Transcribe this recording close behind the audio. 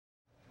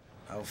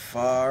How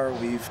far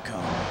we've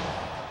come.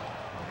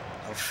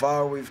 How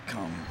far we've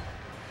come.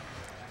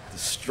 The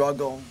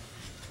struggle,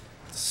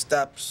 the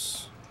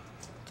steps,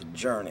 the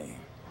journey,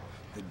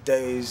 the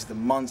days, the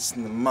months,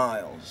 and the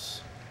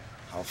miles.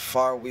 How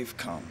far we've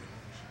come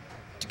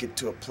to get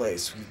to a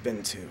place we've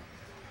been to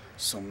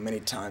so many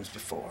times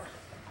before.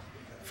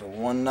 For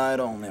one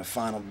night only, a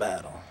final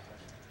battle.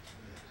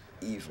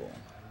 Evil.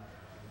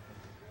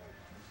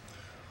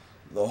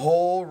 The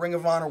whole Ring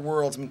of Honor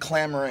world's been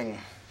clamoring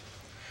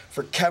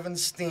for Kevin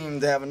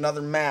Steen to have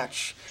another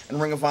match in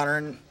Ring of Honor.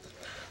 And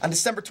on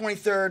December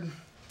 23rd,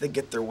 they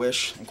get their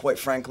wish. And quite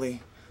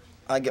frankly,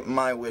 I get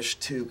my wish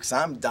too, because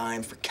I'm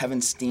dying for Kevin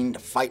Steen to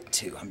fight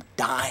too. I'm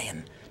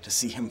dying to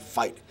see him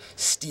fight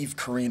Steve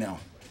Corino.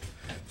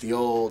 The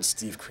old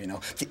Steve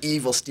Corino, the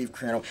evil Steve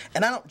Corino.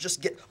 And I don't just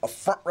get a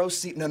front row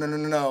seat.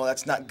 No,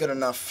 that's not good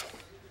enough.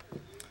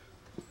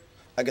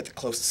 I get the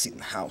closest seat in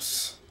the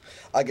house.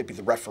 I get to be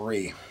the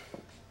referee.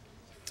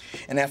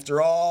 And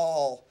after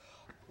all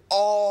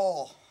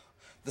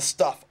the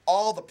stuff,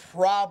 all the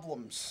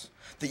problems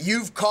that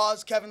you've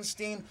caused, Kevin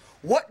Steen,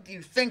 what do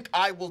you think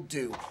I will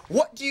do?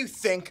 What do you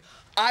think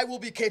I will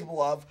be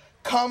capable of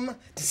come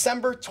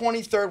December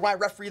 23rd when I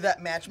referee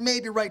that match?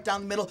 Maybe right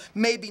down the middle,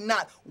 maybe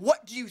not.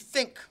 What do you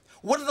think?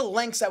 What are the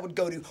lengths I would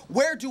go to?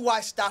 Where do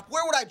I stop?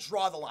 Where would I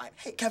draw the line?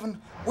 Hey,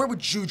 Kevin, where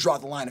would you draw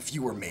the line if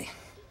you were me?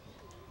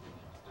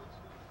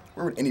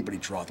 Where would anybody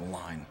draw the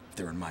line if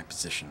they were in my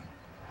position?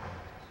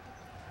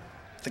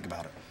 Think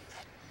about it.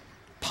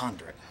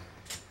 Ponder it.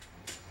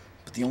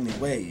 But the only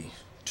way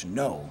to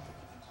know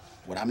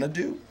what I'm gonna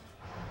do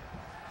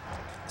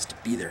is to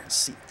be there and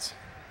see it.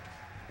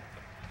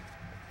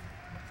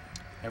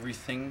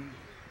 Everything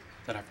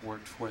that I've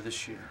worked for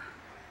this year,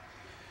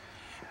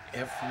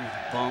 every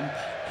bump,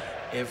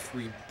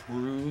 every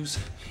bruise,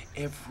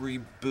 every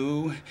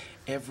boo,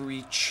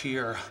 every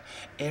cheer,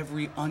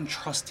 every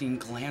untrusting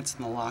glance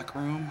in the locker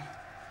room,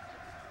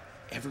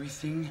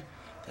 everything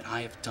that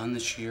I have done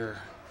this year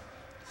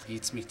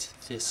leads me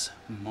to this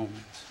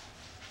moment.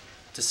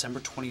 December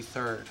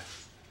 23rd,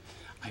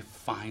 I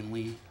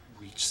finally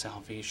reached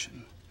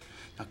salvation.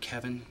 Now,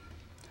 Kevin,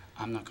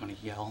 I'm not gonna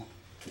yell.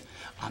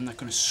 I'm not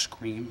gonna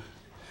scream.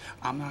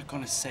 I'm not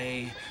gonna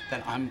say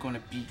that I'm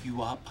gonna beat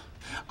you up.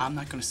 I'm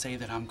not gonna say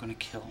that I'm gonna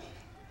kill.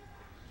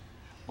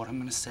 What I'm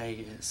gonna say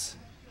is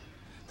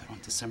that on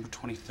December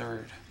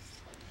 23rd,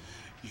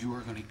 you are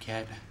gonna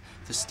get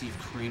the Steve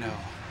Corino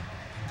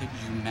that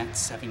you met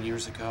 7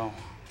 years ago.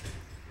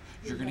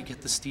 You're gonna get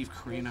the Steve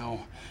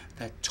Corino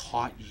that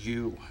taught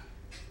you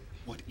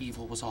what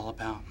evil was all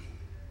about.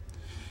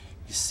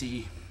 You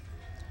see,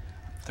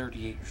 I'm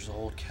 38 years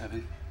old,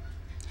 Kevin.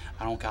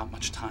 I don't got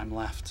much time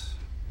left.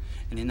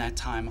 And in that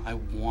time, I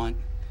want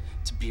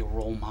to be a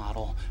role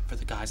model for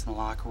the guys in the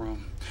locker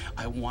room.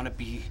 I want to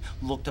be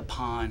looked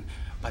upon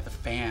by the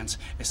fans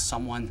as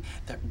someone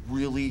that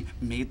really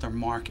made their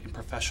mark in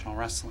professional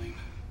wrestling.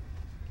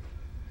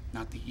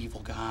 Not the evil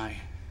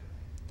guy.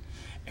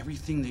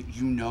 Everything that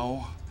you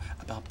know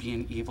about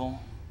being evil,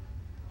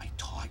 I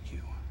taught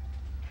you,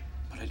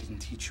 but I didn't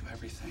teach you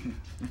everything.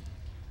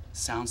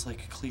 Sounds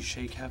like a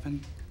cliche,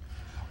 Kevin?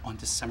 On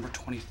December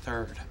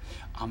 23rd,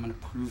 I'm gonna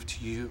prove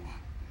to you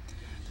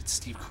that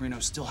Steve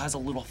Corino still has a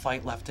little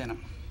fight left in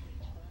him.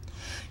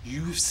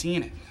 You've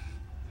seen it.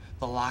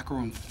 The locker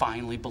room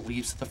finally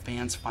believes, the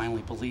fans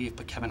finally believe,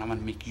 but Kevin, I'm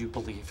gonna make you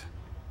believe.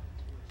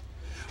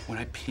 When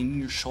I pin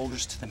your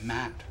shoulders to the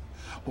mat,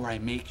 or I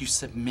make you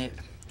submit,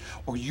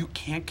 or you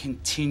can't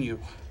continue,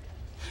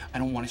 I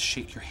don't want to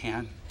shake your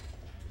hand.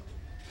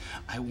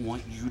 I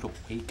want you to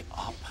wake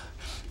up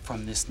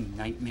from this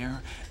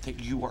nightmare that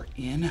you are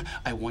in.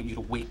 I want you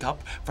to wake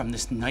up from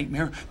this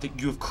nightmare that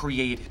you have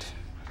created.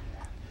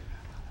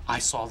 I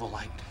saw the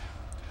light.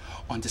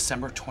 On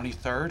December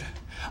 23rd,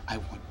 I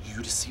want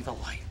you to see the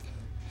light.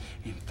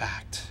 In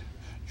fact,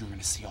 you're going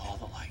to see all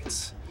the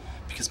lights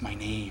because my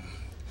name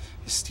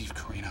is Steve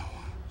Corino.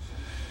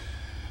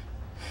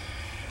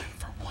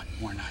 For one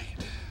more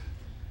night,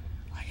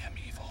 I am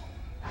evil.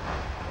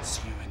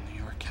 See you in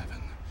New York,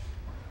 Kevin.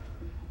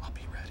 I'll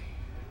be ready.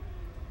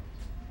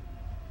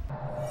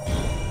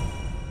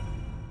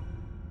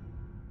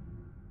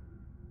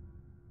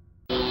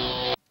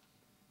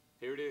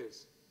 Here it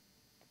is,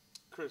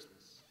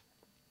 Christmas,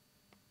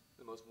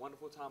 the most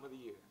wonderful time of the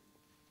year.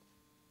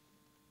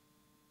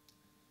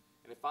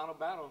 And the final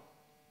battle,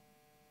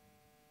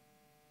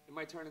 it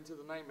might turn into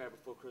the nightmare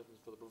before Christmas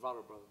for the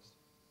Bravado Brothers.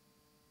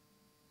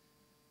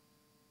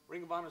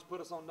 Ring of Honor's put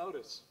us on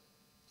notice,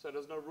 so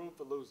there's no room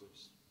for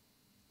losers.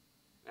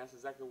 And that's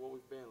exactly what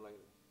we've been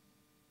lately.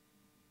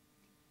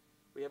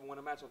 We haven't won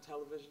a match on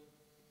television.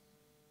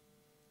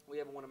 We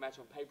haven't won a match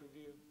on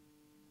pay-per-view.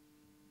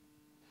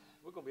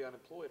 We're going to be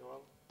unemployed,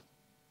 Harlan.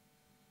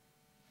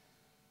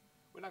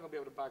 We're not going to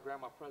be able to buy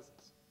grandma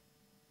presents.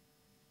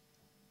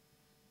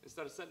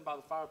 Instead of sitting by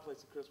the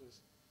fireplace at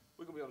Christmas,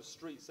 we're going to be on the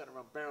street setting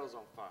around barrels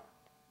on fire.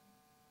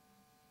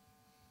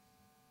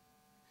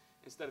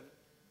 Instead of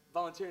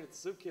volunteering at the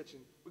soup kitchen,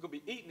 we're going to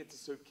be eating at the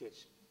soup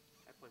kitchen.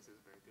 That place is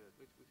very good.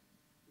 We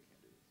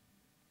can't do this.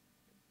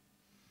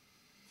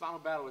 Final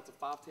Battle, it's a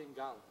 5-team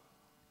gauntlet.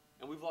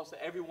 And we've lost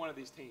to every one of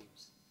these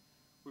teams.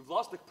 We've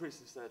lost to Caprice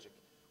and Cedric.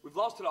 We've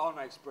lost to the All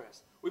Night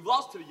Express. We've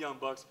lost to the Young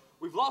Bucks.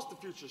 We've lost to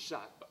Future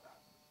Shot.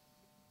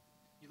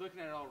 You're looking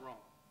at it all wrong.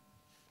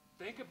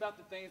 Think about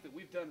the things that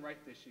we've done right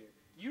this year.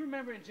 You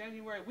remember in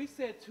January, we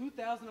said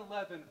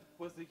 2011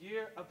 was the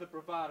year of the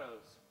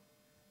bravados.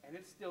 And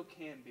it still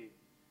can be.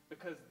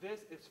 Because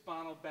this is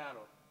Final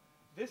Battle.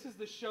 This is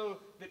the show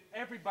that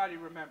everybody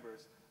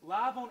remembers.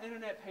 Live on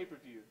internet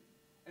pay-per-view.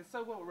 And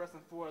so what, we're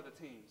wrestling 4 other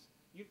teams.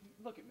 You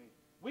look at me.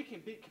 We can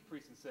beat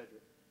Caprice and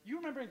Cedric. You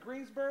remember in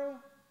Greensboro?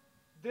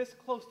 This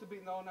close to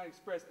beating the All Night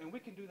Express, and we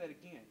can do that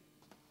again.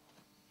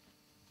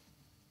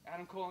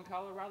 Adam Cole and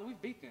Colorado,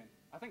 we've beat them,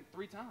 I think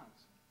 3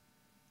 times.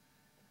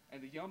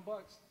 And the Young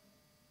Bucks,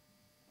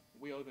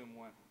 we owe them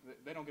one.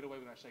 They don't get away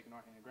without shaking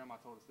our hand. Grandma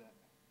told us that.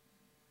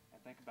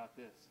 And think about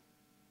this.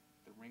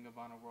 The Ring of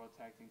Honor World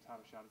Tag Team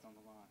title shot is on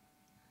the line.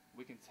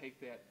 We can take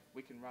that,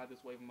 we can ride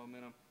this wave of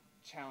momentum,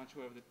 challenge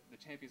whoever the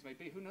champions may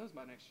be. Who knows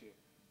about next year?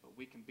 But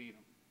we can beat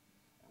them.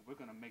 And we're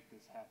going to make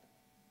this happen.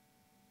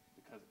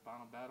 Because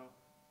Final Battle,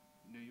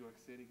 New York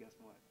City, guess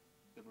what?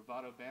 The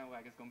bravado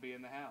bandwagon is going to be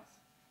in the house.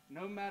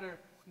 No matter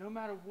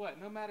what,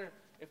 no matter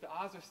if the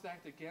odds are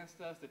stacked against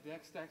us, the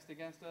deck stacked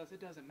against us, it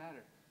doesn't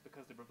matter.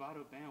 Because the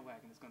bravado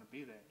bandwagon is going to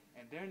be there.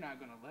 And they're not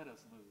going to let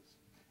us lose.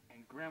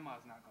 And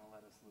Grandma's not going to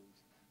let us lose.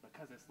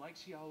 Because it's like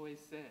she always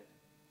said.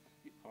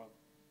 What?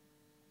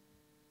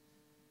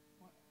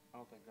 I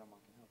don't think Grandma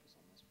can help us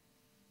on this one.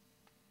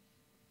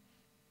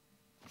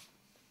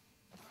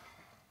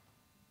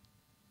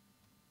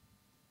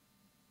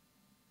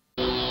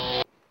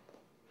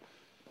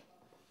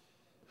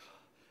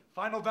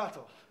 Final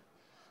battle.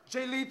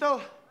 Jay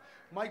Lethal,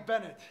 Mike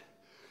Bennett.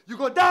 You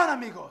go down,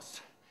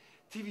 amigos.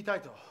 TV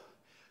title.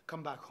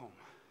 Come back home.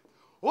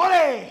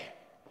 Ole!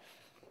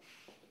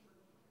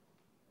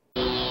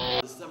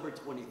 December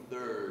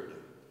 23rd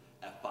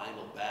at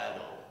Final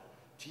Battle.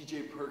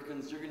 TJ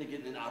Perkins, you're going to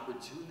get an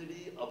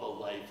opportunity of a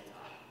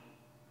lifetime.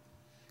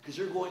 Because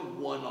you're going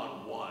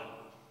one-on-one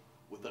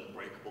with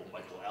Unbreakable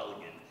Michael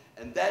Elgin.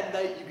 And that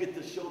night you get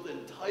to show the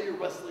entire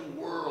wrestling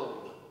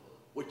world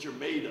what you're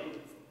made of.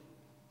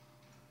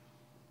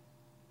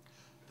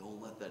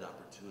 Don't let that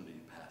opportunity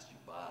pass you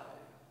by.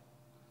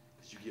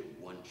 Because you get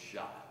one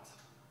shot.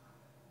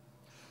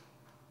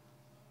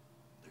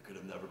 There could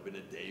have never been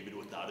a David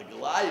without a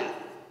Goliath.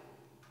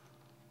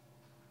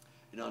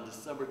 And on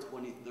December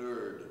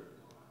 23rd,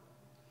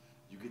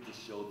 you get to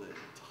show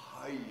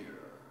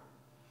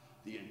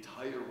the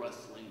entire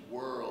wrestling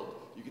world.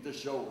 You get to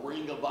show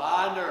Ring of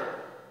Honor,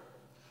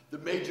 the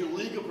Major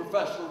League of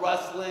Professional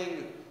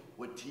Wrestling,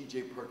 what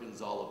TJ Perkins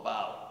is all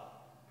about.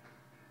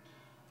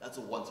 That's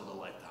a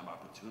once-in-a-lifetime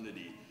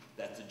opportunity.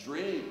 That's a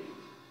dream.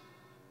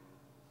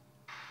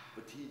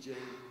 But TJ,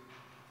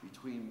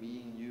 between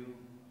me and you,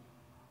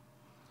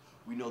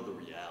 we know the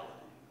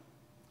reality.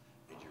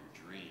 And your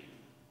dream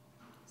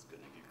is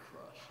gonna get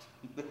crushed.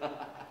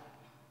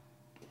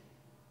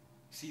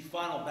 See,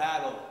 Final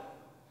Battle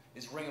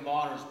is Ring of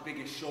Honor's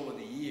biggest show of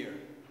the year.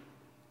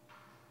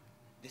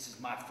 This is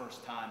my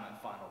first time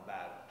at Final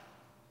Battle.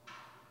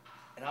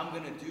 And I'm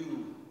gonna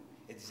do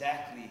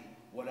exactly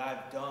what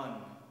I've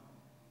done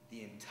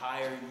the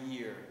entire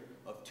year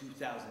of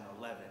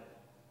 2011.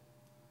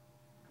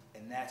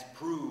 And that's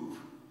prove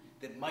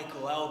that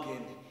Michael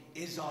Elgin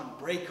is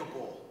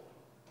unbreakable.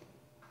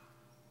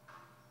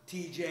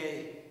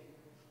 TJ,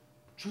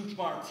 Truth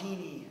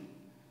Martini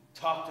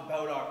talked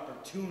about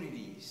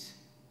opportunities.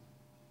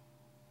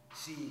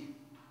 See,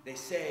 they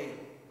say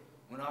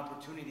when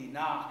opportunity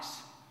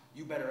knocks,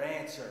 you better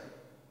answer.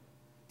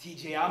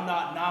 TJ, I'm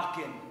not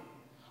knocking.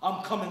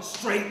 I'm coming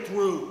straight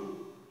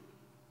through.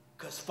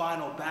 'Cause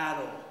Final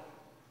Battle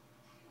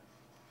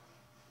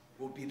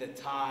will be the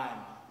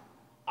time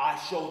I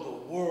show the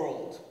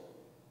world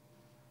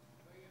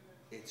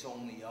it's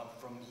only up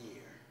from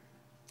here.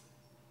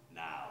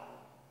 Now,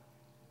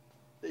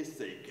 they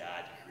say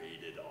God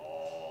created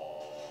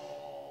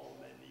all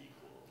men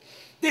equal.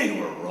 They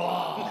were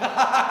wrong.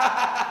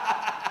 Yeah.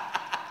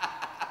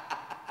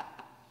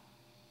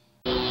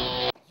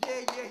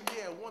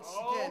 Once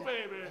again,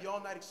 the All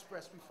Night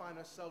Express, we find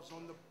ourselves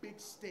on the big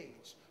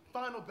stage.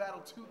 Final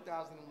Battle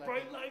 2011.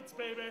 Bright lights,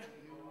 baby.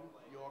 New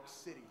York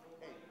City.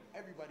 Hey,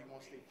 everybody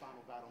wants their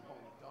Final Battle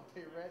home, don't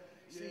they, Red?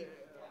 See,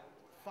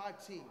 5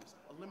 teams,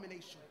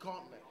 elimination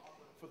gauntlet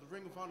for the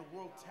Ring of Honor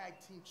World Tag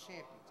Team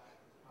Champions.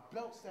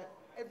 Belts that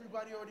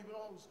everybody already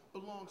knows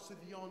belongs to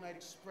the All Night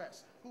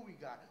Express. Who we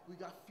got? We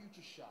got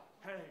Future Shot.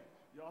 Hey,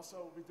 y'all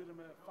saw what we did him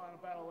in Final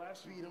Battle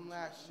last year. Beat him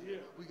last year.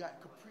 Yeah. We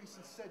got Caprice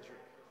and Cedric.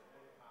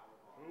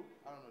 Who?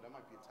 I don't know, that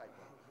might be a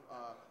typo.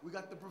 We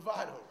got the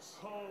Bravados.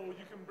 Oh,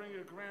 you can bring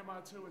your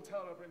grandma too and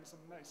tell her to bring some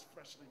nice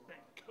freshly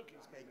baked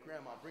cookies. Hey,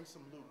 Grandma, bring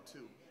some lube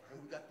too.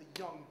 And we got the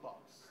Young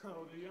Bucks.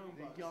 Oh, the Young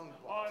Bucks. The Young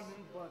Our Bucks.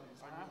 new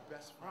buddies. Our new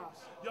best friends.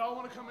 Y'all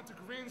want to come into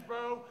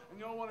Greensboro and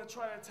y'all want to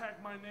try to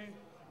attack my name?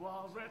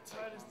 Well, Red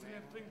Titus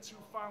didn't think too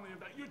finely of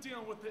that. You're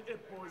dealing with the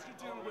It Boys. You're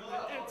dealing with the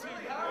It Team.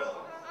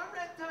 I'm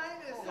Red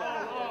Titus.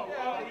 Oh,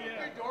 yeah.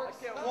 You're dork. I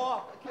can't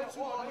walk. I can't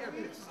walk here.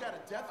 Bitch, he's got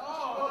a death.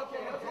 Oh,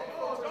 okay.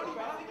 Don't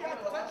even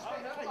touch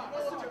me.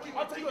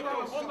 I'll take you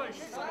on one leg.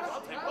 I'll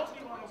take both of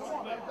you on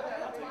one leg.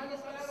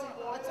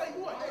 I tell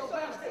you what. You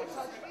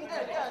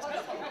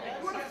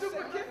want a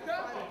super kick,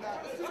 huh?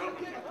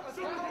 Super kick.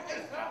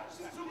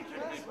 Super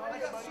kick. I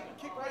got a super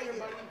kick right here,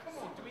 buddy.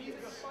 Come on.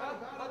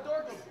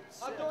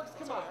 Dorks,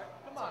 come on.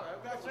 Come on.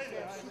 Dorks, we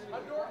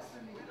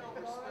don't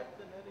respect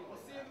the Eddie. We'll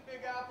see you in the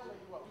Big Apple.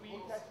 We'll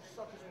catch you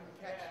suckers when we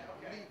catch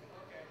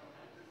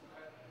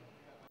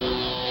you.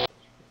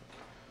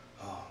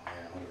 Oh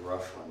man, what a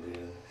rough one,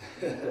 dude.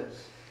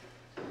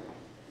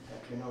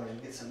 You know, you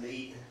get some to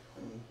eat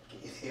when you get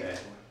your theater.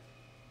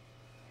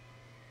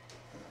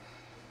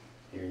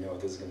 You know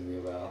what this is going to be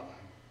about.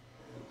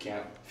 We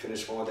can't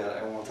finish one without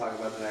I want to talk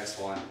about the next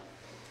one.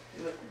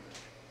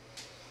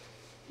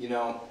 You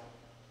know,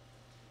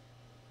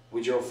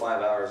 we drove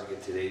 5 hours to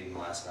get to Dayton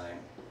last night,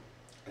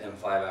 and then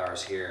 5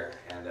 hours here,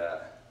 and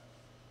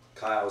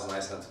Kyle was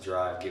nice enough to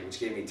drive, which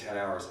gave me 10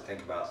 hours to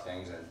think about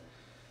things, and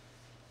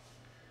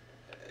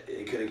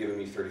it could have given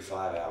me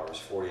 35 hours,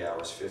 40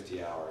 hours,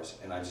 50 hours,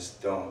 and I just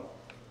don't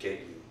get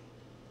you.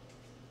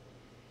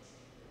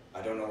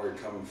 I don't know where you're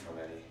coming from,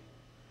 Eddie.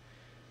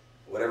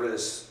 Whatever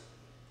this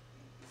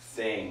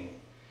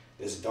thing,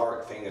 this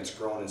dark thing that's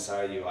growing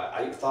inside of you,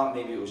 I thought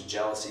maybe it was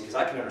jealousy, because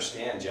I can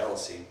understand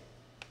jealousy.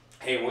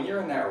 Hey, when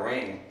you're in that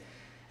ring,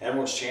 and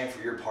everyone's chanting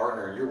for your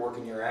partner, and you're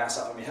working your ass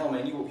off, I mean, hell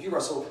man, you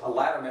wrestled a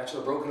ladder match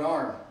with a broken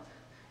arm.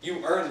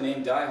 You earned the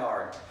name Die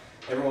Hard.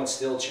 Everyone's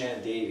still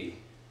chanting Davey.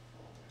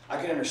 I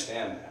can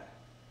understand that.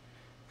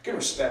 I can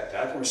respect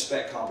that. I can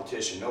respect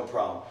competition, no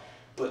problem.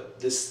 But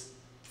this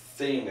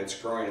thing that's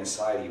growing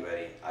inside you,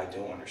 Eddie, I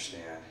don't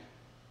understand.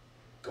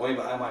 Going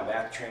behind my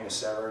back to train with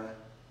Severn,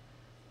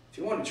 if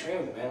you wanted to train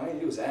with him, man, all you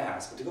do is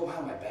ask. But to go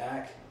behind my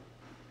back,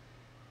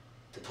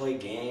 to play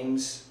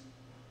games,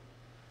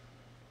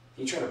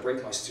 you try to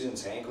break my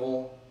student's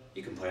ankle,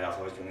 you can play it off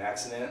like an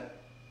accident,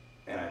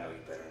 and I know you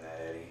better than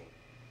that, Eddie.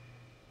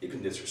 You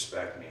can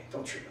disrespect me.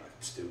 Don't treat me like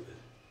I'm stupid.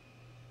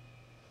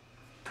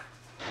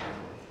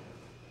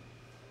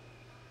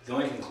 The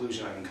only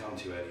conclusion I can come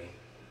to, Eddie,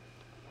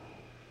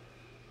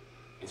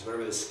 is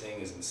whatever this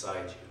thing is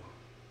inside you,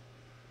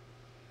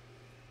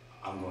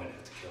 I'm going to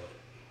have to kill it.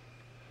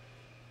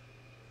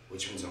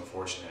 Which means,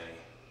 unfortunately,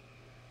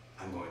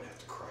 I'm going to have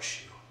to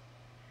crush you.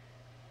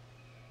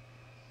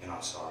 And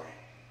I'm sorry.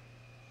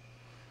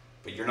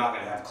 But you're not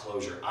going to have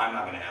closure. I'm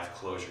not going to have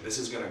closure. This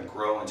is going to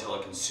grow until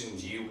it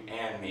consumes you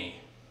and me.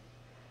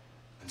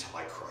 Until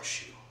I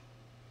crush you.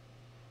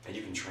 And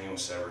you can train with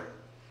Severn.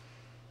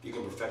 You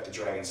can perfect the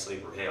Dragon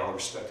Sleeper. Hey, all the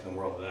respect in the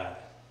world of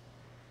that.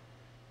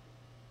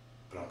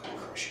 But I'm going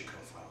to crush you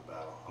come final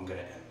battle. I'm going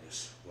to end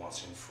this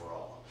once and for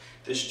all.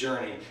 This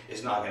journey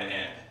is not going to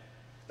end.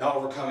 Not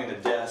overcoming the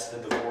deaths, the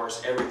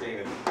divorce, everything,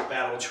 the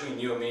battle between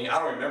you and me. I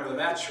don't remember the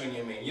match between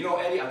you and me. You know,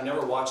 Eddie, I've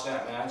never watched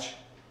that match.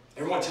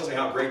 Everyone tells me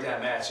how great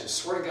that match is.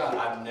 Swear to God,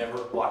 I've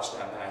never watched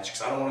that match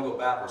because I don't want to go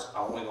backwards.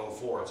 I want to go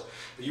forwards.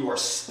 But you are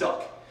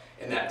stuck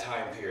in that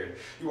time period.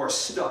 You are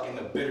stuck in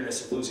the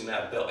bitterness of losing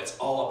that belt. It's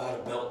all about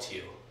a belt to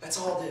you. That's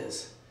all it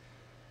is.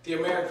 The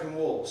American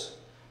Wolves.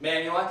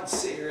 Man, you know, I could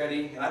sit here,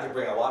 Eddie, and I could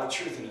bring a lot of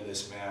truth into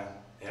this, man,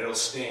 and it'll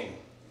sting.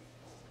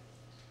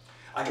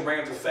 I can bring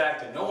up the fact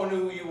that no one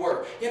knew who you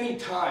were. How many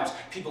times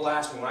people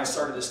asked me when I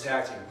started this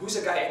tag team, who's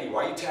that guy Eddie?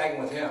 Why are you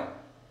tagging with him?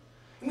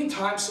 How many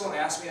times someone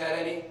asked me that,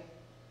 Eddie?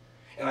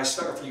 And I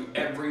stuck up for you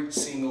every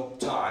single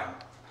time.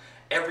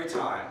 Every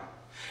time.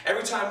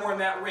 Every time we're in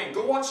that ring.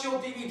 Go watch the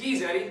old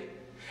DVDs, Eddie.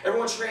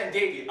 Everyone's chanting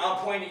Davey. I'm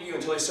pointing at you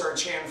until they started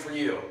chanting for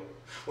you.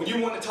 When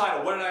you won the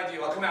title, what did I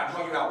do? I come out and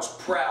hung you out. I was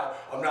proud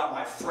of not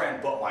my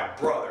friend, but my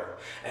brother.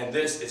 And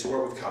this is where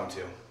we've come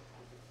to.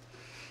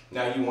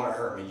 Now you want to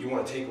hurt me. You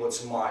want to take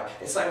what's mine.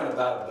 It's not even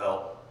about a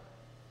belt.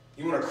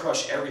 You want to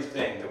crush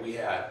everything that we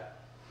had.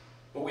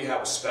 What we had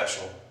was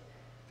special.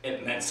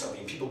 It meant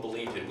something. People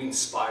believed it. We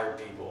inspired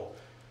people.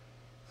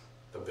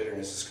 The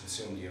bitterness has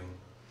consumed you.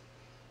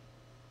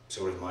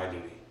 So it is my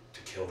duty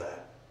to kill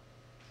that.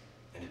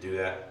 And to do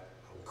that,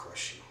 I will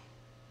crush you.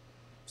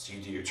 So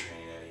you do your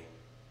training, Eddie.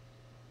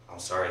 I'm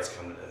sorry it's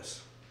come to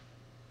this.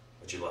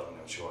 But you left me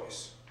no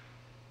choice.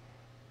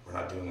 We're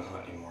not doing the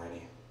hunt anymore,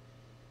 Eddie.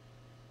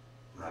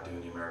 We're not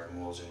doing the American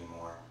Wolves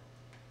anymore.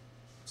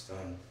 It's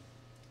done.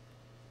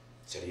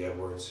 It's Eddie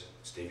Edwards.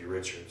 It's Davey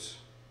Richards.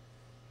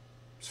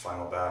 It's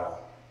final battle.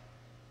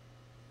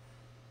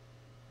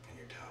 And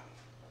you're done.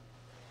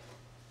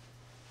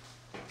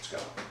 Let's go.